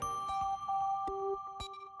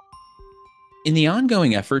In the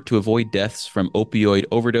ongoing effort to avoid deaths from opioid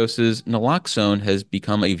overdoses, naloxone has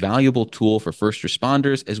become a valuable tool for first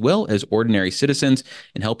responders as well as ordinary citizens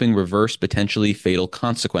in helping reverse potentially fatal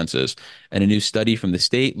consequences. And a new study from the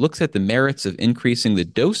state looks at the merits of increasing the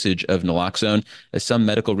dosage of naloxone, as some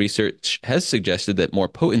medical research has suggested that more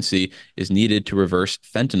potency is needed to reverse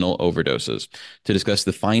fentanyl overdoses. To discuss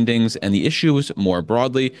the findings and the issues more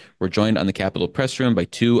broadly, we're joined on the Capitol Press Room by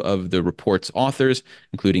two of the report's authors,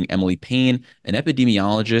 including Emily Payne, an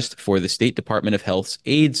epidemiologist for the State Department of Health's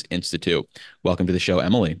AIDS Institute. Welcome to the show,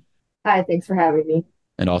 Emily. Hi, thanks for having me.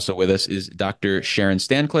 And also with us is Dr. Sharon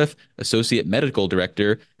Stancliff, Associate Medical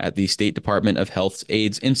Director at the State Department of Health's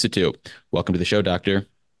AIDS Institute. Welcome to the show, Doctor.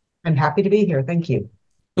 I'm happy to be here. Thank you.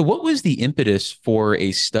 So what was the impetus for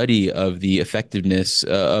a study of the effectiveness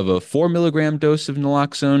of a 4 milligram dose of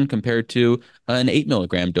naloxone compared to an 8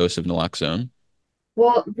 milligram dose of naloxone?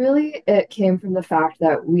 Well, really, it came from the fact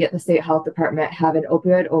that we at the State Health Department have an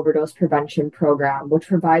opioid overdose prevention program, which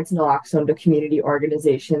provides naloxone to community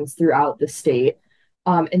organizations throughout the state.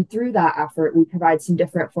 And through that effort, we provide some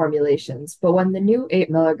different formulations. But when the new 8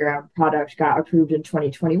 milligram product got approved in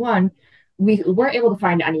 2021, we weren't able to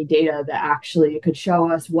find any data that actually could show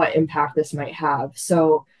us what impact this might have.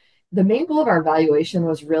 So the main goal of our evaluation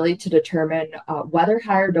was really to determine whether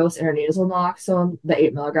higher dose intranasal naloxone, the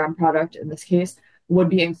 8 milligram product in this case, would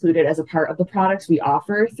be included as a part of the products we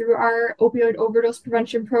offer through our opioid overdose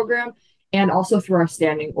prevention program and also through our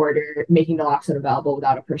standing order, making naloxone available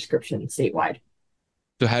without a prescription statewide.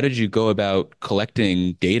 So how did you go about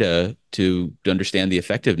collecting data to understand the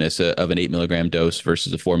effectiveness of an 8 milligram dose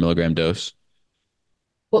versus a 4 milligram dose?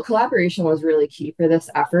 Well, collaboration was really key for this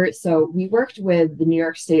effort. So we worked with the New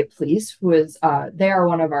York State Police, who is they are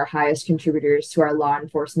one of our highest contributors to our law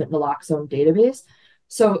enforcement naloxone database.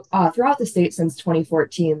 So throughout the state since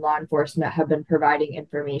 2014, law enforcement have been providing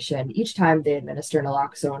information each time they administer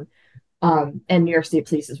naloxone. And New York State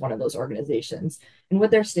Police is one of those organizations. And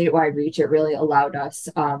with their statewide reach, it really allowed us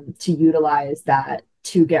to utilize that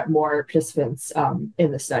to get more participants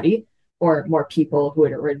in the study or more people who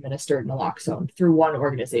had administered naloxone through one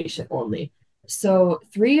organization only. So,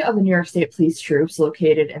 three of the New York State Police troops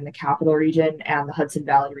located in the Capital Region and the Hudson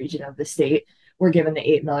Valley region of the state were given the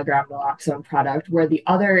 8 milligram naloxone product, where the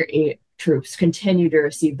other eight troops continued to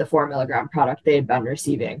receive the 4 milligram product they had been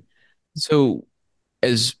receiving. So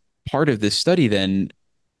as part of this study, then,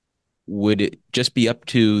 would it just be up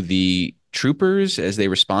to the troopers as they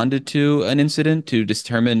responded to an incident to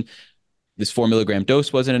determine this 4 milligram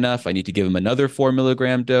dose wasn't enough? I need to give them another 4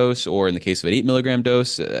 milligram dose, or in the case of an 8 milligram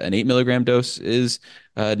dose, an 8 milligram dose is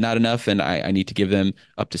not enough, and I need to give them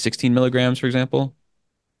up to 16 milligrams, for example.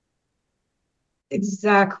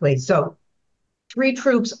 Exactly. So three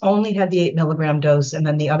troops only had the 8 milligram dose, and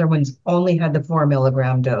then the other ones only had the 4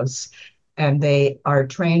 milligram dose. And they are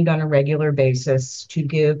trained on a regular basis to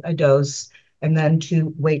give a dose and then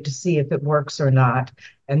to wait to see if it works or not,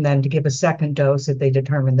 and then to give a second dose if they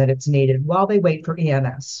determine that it's needed while they wait for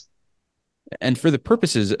EMS. And for the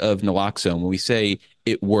purposes of naloxone, when we say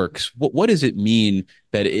it works, what does it mean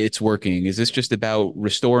that it's working? Is this just about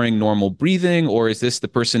restoring normal breathing, or is this the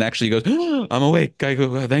person actually goes, "Oh, I'm awake. I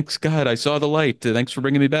go, thanks God, I saw the light. Thanks for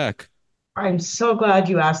bringing me back." I'm so glad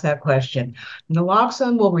you asked that question.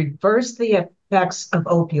 Naloxone will reverse the effects of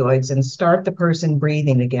opioids and start the person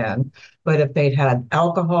breathing again. But if they'd had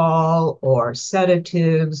alcohol or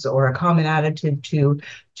sedatives or a common additive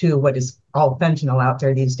to what is all fentanyl out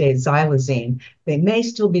there these days, xylazine, they may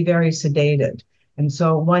still be very sedated. And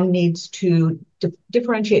so one needs to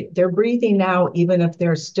differentiate. They're breathing now, even if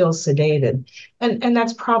they're still sedated. And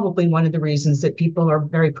that's probably one of the reasons that people are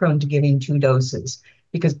very prone to giving two doses,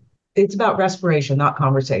 because it's about respiration, not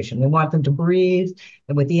conversation. We want them to breathe,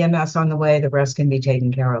 and with EMS on the way, the rest can be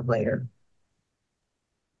taken care of later.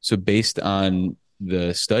 So, based on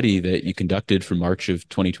the study that you conducted from March of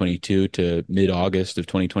 2022 to mid-August of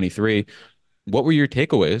 2023, what were your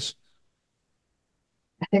takeaways?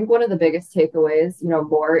 I think one of the biggest takeaways,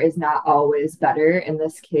 more is not always better in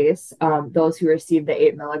this case. Those who received the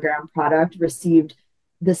 8 milligram product received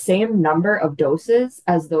the same number of doses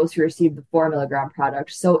as those who received the 4 milligram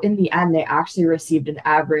product. So in the end, they actually received an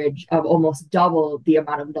average of almost double the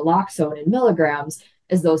amount of naloxone in milligrams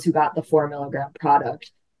as those who got the 4 milligram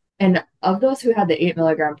product. And of those who had the 8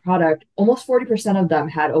 milligram product, almost 40% of them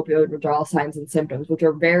had opioid withdrawal signs and symptoms, which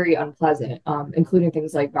are very unpleasant, including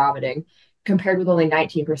things like vomiting, compared with only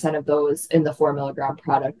 19% of those in the 4 milligram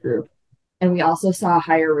product group. And we also saw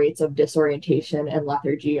higher rates of disorientation and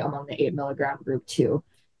lethargy among the 8 milligram group, too.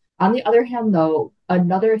 On the other hand, though,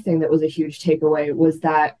 another thing that was a huge takeaway was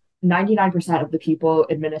that 99% of the people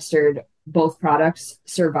administered both products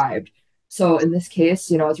survived. So in this case,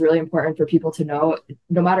 it's really important for people to know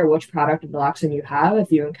no matter which product of naloxone you have, if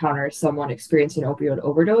you encounter someone experiencing opioid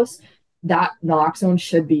overdose, that naloxone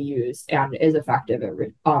should be used and is effective at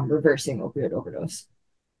reversing opioid overdose.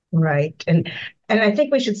 Right. And I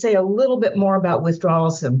think we should say a little bit more about withdrawal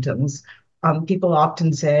symptoms. People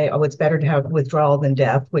often say, oh, it's better to have withdrawal than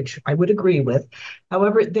death, which I would agree with.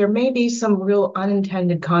 However, there may be some real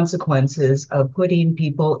unintended consequences of putting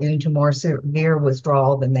people into more severe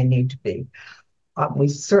withdrawal than they need to be. We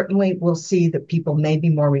certainly will see that people may be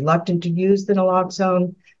more reluctant to use the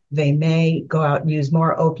naloxone. They may go out and use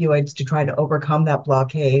more opioids to try to overcome that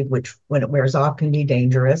blockade, which, when it wears off, can be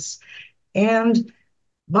dangerous. And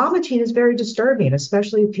vomiting is very disturbing,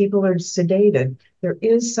 especially if people are sedated. There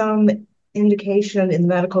is some indication in the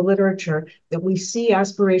medical literature that we see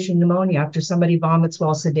aspiration pneumonia after somebody vomits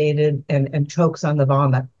while sedated and chokes on the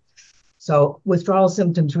vomit. So withdrawal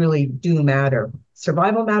symptoms really do matter.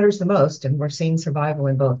 Survival matters the most, and we're seeing survival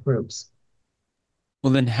in both groups.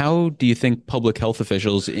 Well, then, how do you think public health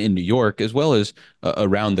officials in New York, as well as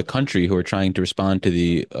around the country who are trying to respond to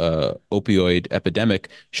the opioid epidemic,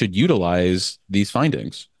 should utilize these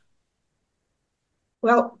findings?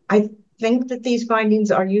 Well, I think that these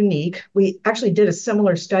findings are unique. We actually did a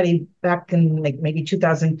similar study back in like maybe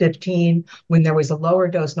 2015 when there was a lower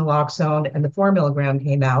dose naloxone and the 4 milligram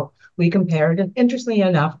came out. We compared, and interestingly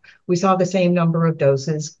enough, we saw the same number of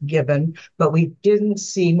doses given, but we didn't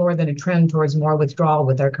see more than a trend towards more withdrawal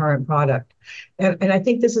with our current product. And I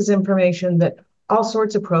think this is information that all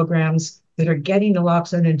sorts of programs that are getting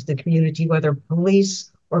naloxone into the community, whether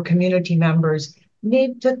police or community members,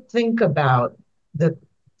 need to think about the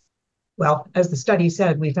well, as the study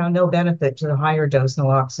said, we found no benefit to the higher dose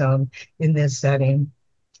naloxone in this setting,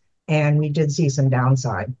 and we did see some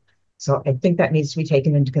downside. So I think that needs to be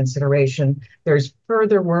taken into consideration. There's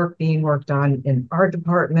further work being worked on in our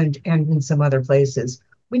department and in some other places.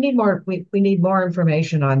 We need more, we need more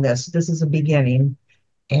information on this. This is a beginning,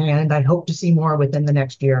 and I hope to see more within the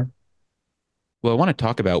next year. Well, I want to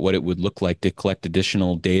talk about what it would look like to collect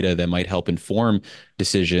additional data that might help inform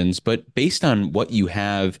decisions. But based on what you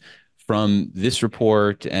have from this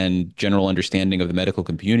report and general understanding of the medical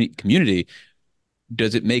community,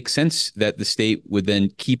 does it make sense that the state would then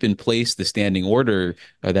keep in place the standing order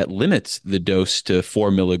that limits the dose to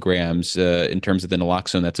 4 milligrams in terms of the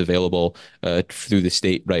naloxone that's available through the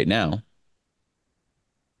state right now?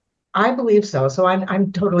 I believe so. So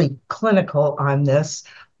I'm totally clinical on this,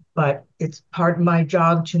 but it's part of my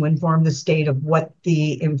job to inform the state of what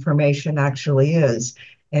the information actually is.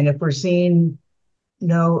 And if we're seeing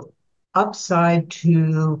no upside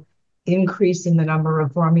to increasing the number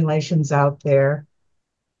of formulations out there,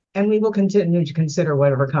 and we will continue to consider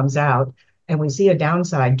whatever comes out, and we see a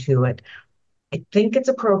downside to it, I think it's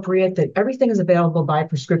appropriate that everything is available by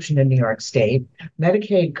prescription in New York State.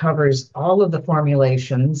 Medicaid covers all of the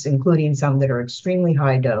formulations, including some that are extremely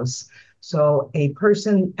high dose. So a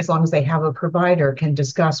person, as long as they have a provider, can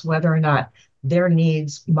discuss whether or not their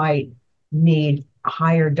needs might need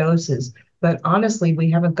higher doses. But honestly, we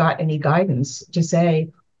haven't got any guidance to say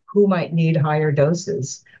who might need higher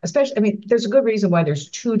doses. Especially, I mean, there's a good reason why there's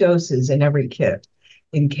 2 doses in every kit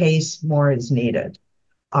in case more is needed.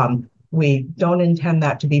 We don't intend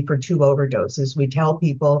that to be for 2 overdoses. We tell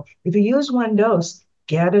people if you use 1 dose,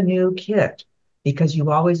 get a new kit because you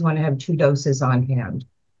always want to have 2 doses on hand.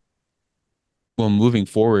 Well, moving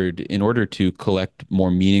forward, in order to collect more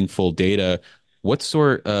meaningful data, what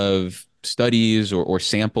sort of studies or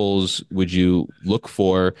samples would you look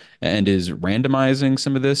for? And is randomizing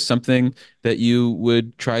some of this something that you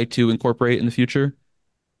would try to incorporate in the future?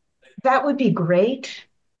 That would be great,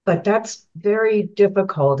 but that's very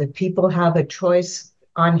difficult if people have a choice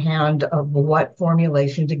on hand of what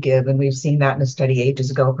formulation to give, and we've seen that in a study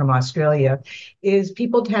ages ago from Australia, is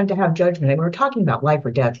people tend to have judgment. And we're talking about life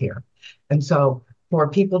or death here. And so for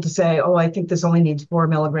people to say, oh, I think this only needs 4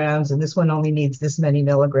 milligrams and this one only needs this many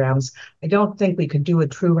milligrams, I don't think we could do a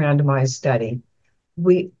true randomized study.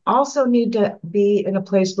 We also need to be in a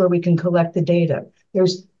place where we can collect the data.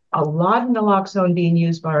 There's a lot of naloxone being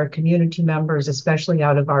used by our community members, especially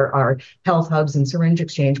out of our health hubs and syringe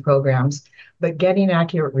exchange programs, but getting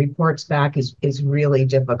accurate reports back is really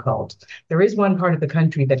difficult. There is one part of the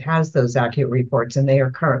country that has those accurate reports, and they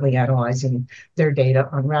are currently analyzing their data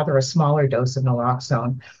on rather a smaller dose of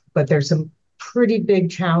naloxone. But there's some pretty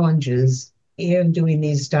big challenges in doing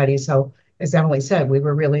these studies. So as Emily said, we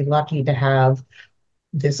were really lucky to have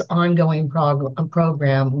this ongoing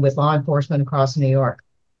program with law enforcement across New York.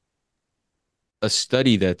 A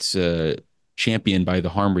study that's championed by the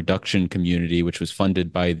harm reduction community, which was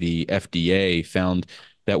funded by the FDA, found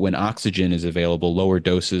that when oxygen is available, lower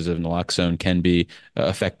doses of naloxone can be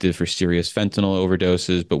effective for serious fentanyl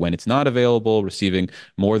overdoses. But when it's not available, receiving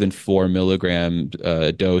more than 4 milligram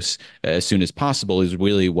dose as soon as possible is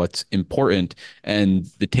really what's important. And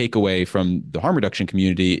the takeaway from the harm reduction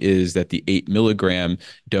community is that the 8 milligram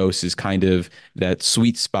dose is kind of that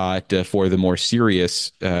sweet spot for the more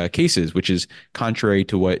serious cases, which is contrary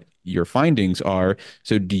to what your findings are.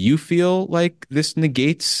 So, do you feel like this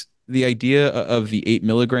negates the idea of the 8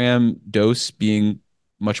 milligram dose being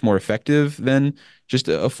much more effective than just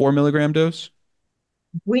a 4 milligram dose?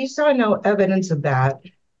 We saw no evidence of that.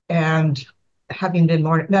 And having been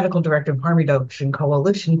medical director of Harm Reduction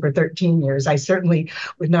Coalition for 13 years, I certainly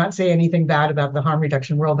would not say anything bad about the harm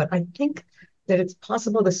reduction world. But I think that it's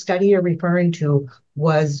possible the study you're referring to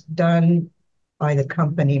was done by the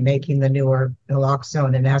company making the newer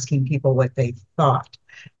naloxone and asking people what they thought.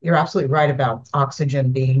 You're absolutely right about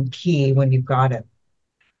oxygen being key when you've got it.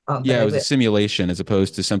 But Yeah, it I was a would simulation as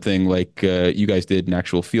opposed to something like you guys did in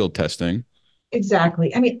actual field testing.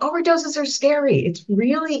 Exactly. I mean, overdoses are scary. It's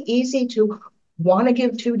really easy to want to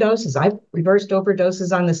give two doses. I've reversed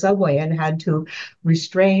overdoses on the subway and had to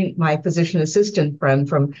restrain my physician assistant friend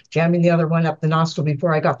from jamming the other one up the nostril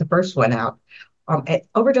before I got the first one out.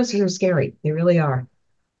 Overdoses are scary. They really are.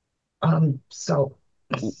 So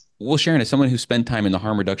Well, Sharon, as someone who spent time in the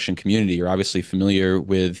harm reduction community, you're obviously familiar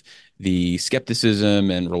with the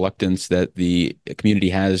skepticism and reluctance that the community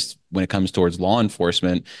has when it comes towards law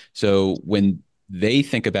enforcement. So, when they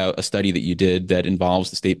think about a study that you did that involves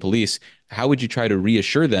the state police, how would you try to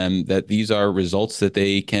reassure them that these are results that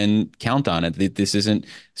they can count on, and that this isn't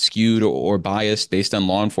skewed or biased based on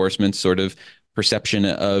law enforcement's sort of perception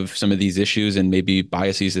of some of these issues and maybe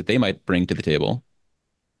biases that they might bring to the table?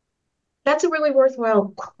 that's a really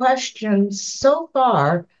worthwhile question. So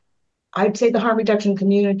far, I'd say the harm reduction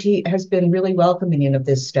community has been really welcoming of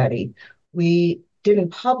this study. We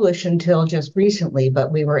didn't publish until just recently,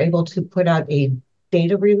 but we were able to put out a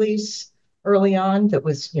data release early on that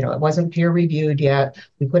was, it wasn't peer reviewed yet.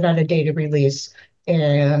 We put out a data release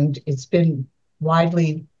and it's been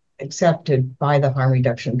widely accepted by the harm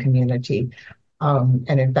reduction community. And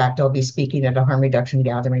in fact, I'll be speaking at a harm reduction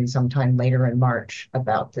gathering sometime later in March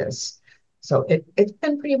about this. So it's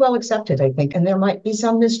been pretty well accepted, I think. And there might be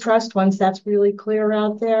some mistrust once that's really clear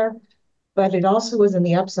out there. But it also was in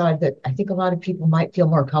the upside that I think a lot of people might feel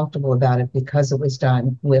more comfortable about it because it was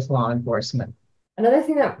done with law enforcement. Another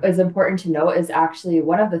thing that is important to note is actually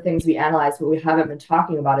one of the things we analyzed, but we haven't been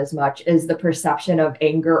talking about as much, is the perception of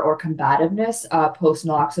anger or combativeness post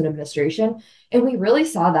naloxone administration. And we really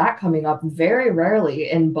saw that coming up very rarely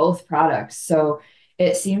in both products. So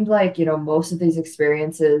it seemed like, most of these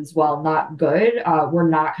experiences, while not good, were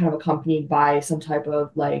not kind of accompanied by some type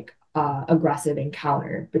of like aggressive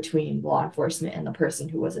encounter between law enforcement and the person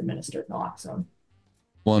who was administered naloxone.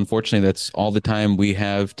 Well, unfortunately, that's all the time we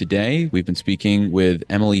have today. We've been speaking with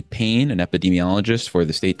Emily Payne, an epidemiologist for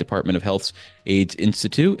the State Department of Health's AIDS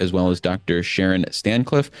Institute, as well as Dr. Sharon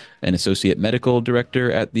Stancliff, an associate medical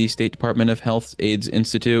director at the State Department of Health's AIDS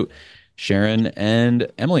Institute. Sharon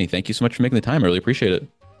and Emily, thank you so much for making the time. I really appreciate it.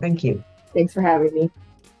 Thank you. Thanks for having me.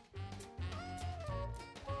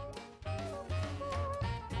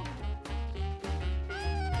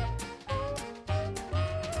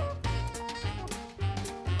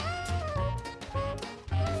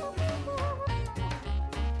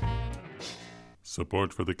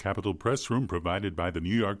 Support for the Capitol Press Room provided by the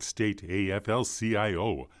New York State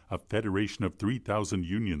AFL-CIO, a federation of 3,000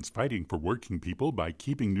 unions fighting for working people by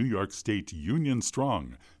keeping New York State union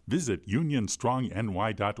strong. Visit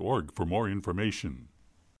unionstrongny.org for more information.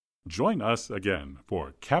 Join us again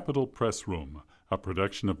for Capitol Press Room, a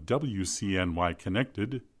production of WCNY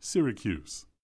Connected, Syracuse.